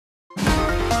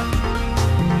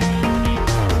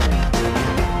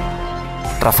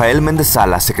Rafa Méndez,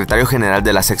 secretario general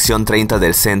de la sección 30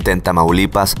 del CENTE en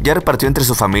Tamaulipas, ya repartió entre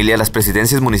su familia las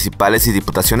presidencias municipales y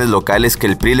diputaciones locales que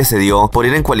el PRI le cedió por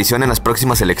ir en coalición en las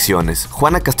próximas elecciones.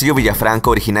 Juana Castillo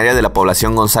Villafranco, originaria de la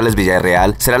población González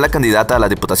Villarreal, será la candidata a la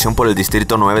diputación por el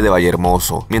Distrito 9 de Valle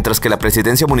Hermoso, mientras que la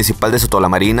presidencia municipal de Soto la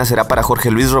Marina será para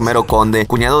Jorge Luis Romero Conde,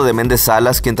 cuñado de Méndez,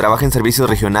 quien trabaja en servicios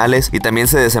regionales y también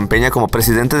se desempeña como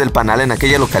presidente del PANAL en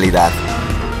aquella localidad.